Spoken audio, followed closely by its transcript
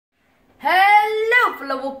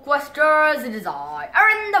the BookQuesters, it is I,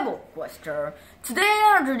 Aaron the BookQuester. Today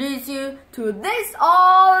I introduce you to this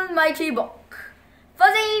almighty book,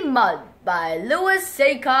 Fuzzy Mud by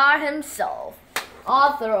Sachar himself,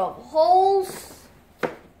 author of Holes,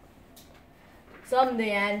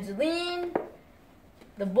 Someday Angeline,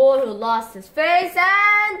 The Boy Who Lost His Face,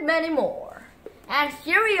 and many more. And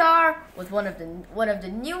here we are with one of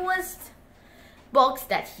the newest books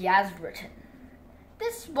that he has written.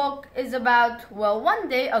 This book is about, well, one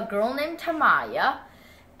day a girl named Tamaya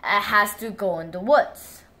has to go in the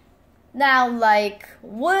woods. Now, like,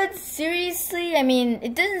 woods, seriously? I mean,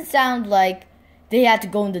 it doesn't sound like they had to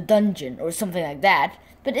go in the dungeon or something like that,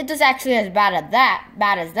 but it was actually as bad as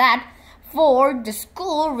that, for the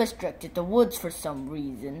school restricted the woods for some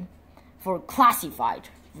reason, for classified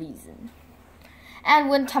reason. And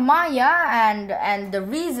when Tamaya, and the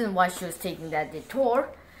reason why she was taking that detour,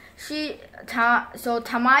 so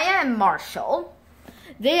Tamaya and Marshall,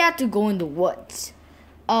 they had to go in the woods.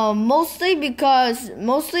 Mostly because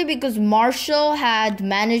Marshall had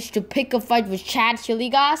managed to pick a fight with Chad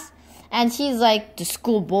Hilligas, and he's like the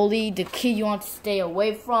school bully, the kid you want to stay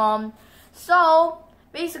away from. So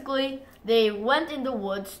basically, they went in the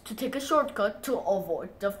woods to take a shortcut to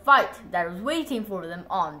avoid the fight that was waiting for them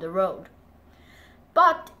on the road.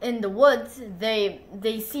 But in the woods, they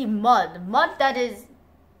see mud that is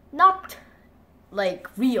not like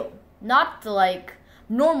real, not like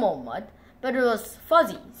normal mud, but it was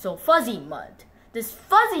fuzzy, so fuzzy mud. This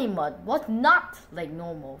fuzzy mud was not like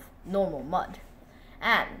normal mud,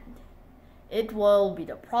 and it will be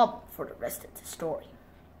the problem for the rest of the story.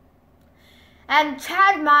 And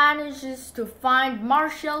Chad manages to find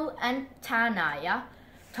Marshall and Tamaya,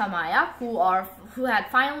 who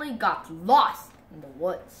had finally got lost in the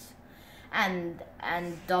woods. And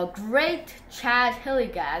the great Chad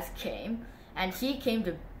Hilligas came, and he came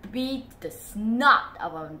to beat the snot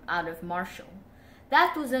out of Marshall.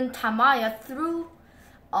 That was when Tamaya threw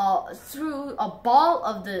a ball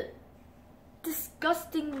of the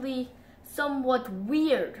disgustingly somewhat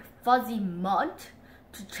weird fuzzy mud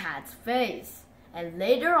to Chad's face, and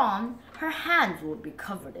later on her hands would be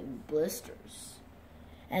covered in blisters.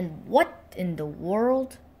 And what in the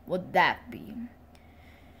world would that be?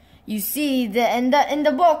 You see, in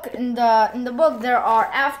the book there are,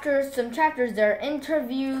 after some chapters, there are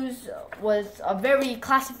interviews with very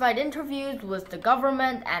classified interviews with the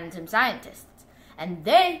government and some scientists, and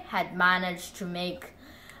they had managed to make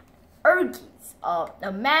ergies,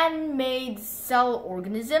 a man-made cell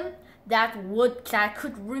organism that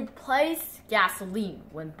could replace gasoline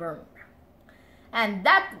when burned, and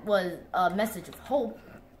that was a message of hope.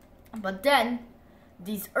 But then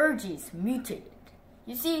these ergies mutated.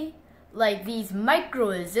 You see, like, these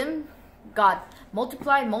microisms got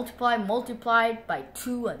multiplied by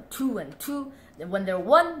 2 and 2 and 2. Then when there were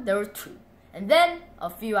 1, there were 2. And then a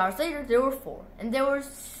few hours later, there were 4. And there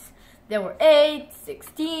were 8,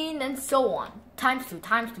 16, and so on. Times 2,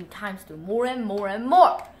 times 2, times 2, more and more and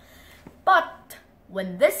more. But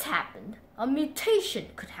when this happened, a mutation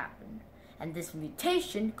could happen. And this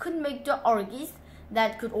mutation could make the orgies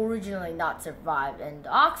that could originally not survive in the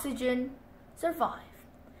oxygen survive.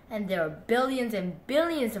 And there are billions and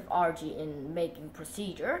billions of algae in making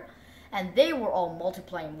procedure, and they were all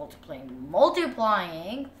multiplying,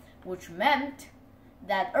 which meant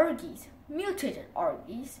that ergies, mutated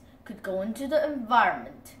ergies, could go into the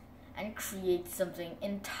environment and create something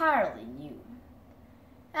entirely new.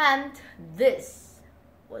 And this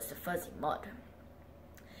was the fuzzy mud.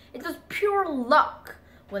 It was pure luck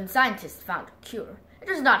when scientists found a cure. It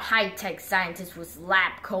was not high-tech scientists with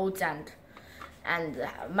lab coats and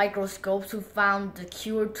microscopes who found the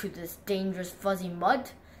cure to this dangerous fuzzy mud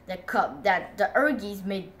that the ergies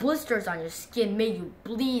made blisters on your skin, made you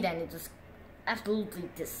bleed, and it was absolutely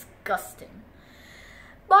disgusting.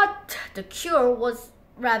 But the cure was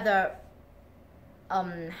rather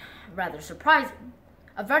surprising.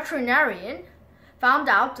 A veterinarian found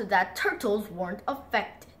out that turtles weren't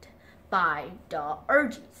affected by the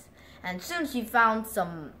ergies, and soon he found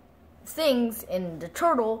some things in the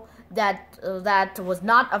turtle that was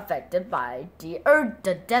not affected by the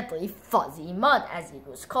deadly fuzzy mud, as it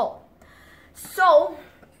was called. So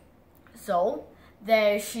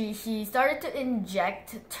there she started to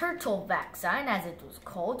inject turtle vaccine, as it was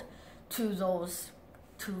called, to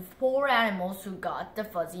poor animals who got the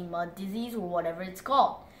fuzzy mud disease, or whatever it's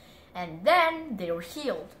called, and then they were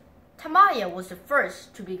healed. Tamaya was the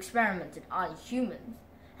first to be experimented on humans,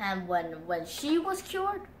 and when she was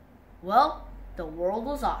cured, well, the world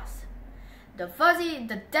was awesome.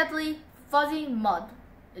 The deadly fuzzy mud,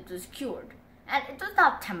 it was cured. And it was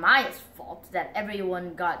not Tamaya's fault that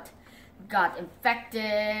everyone got got infected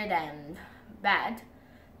and bad.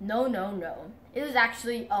 No. It was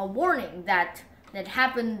actually a warning that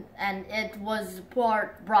happened, and it was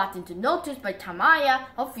brought into notice by Tamaya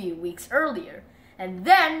a few weeks earlier. And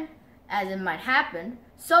then, as it might happen,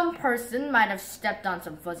 some person might have stepped on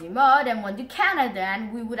some fuzzy mud and went to Canada,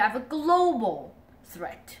 and we would have a global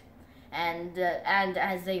threat. And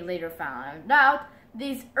as they later found out,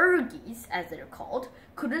 these ergies, as they're called,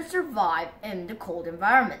 couldn't survive in the cold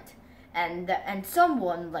environment. And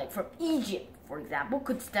someone like from Egypt, for example,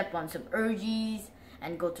 could step on some ergies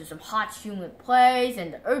and go to some hot, humid place,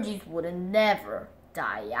 and the ergies would never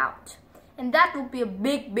die out. And that would be a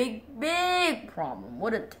big problem,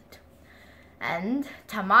 wouldn't it? And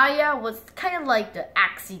Tamaya was kind of like the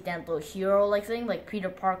accidental hero, like saying, like Peter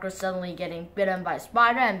Parker suddenly getting bitten by a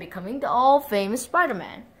spider and becoming the all-famous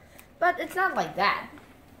Spider-Man. But it's not like that.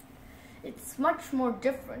 It's much more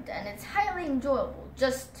different, and it's highly enjoyable.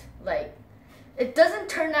 Just like, it doesn't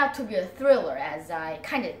turn out to be a thriller as I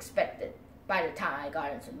kind of expected by the time I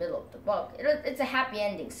got into the middle of the book. It's a happy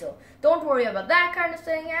ending, so don't worry about that kind of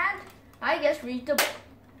thing, and I guess read the book.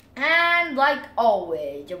 And like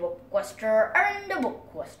always, the BookQuester and the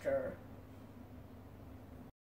BookQuester.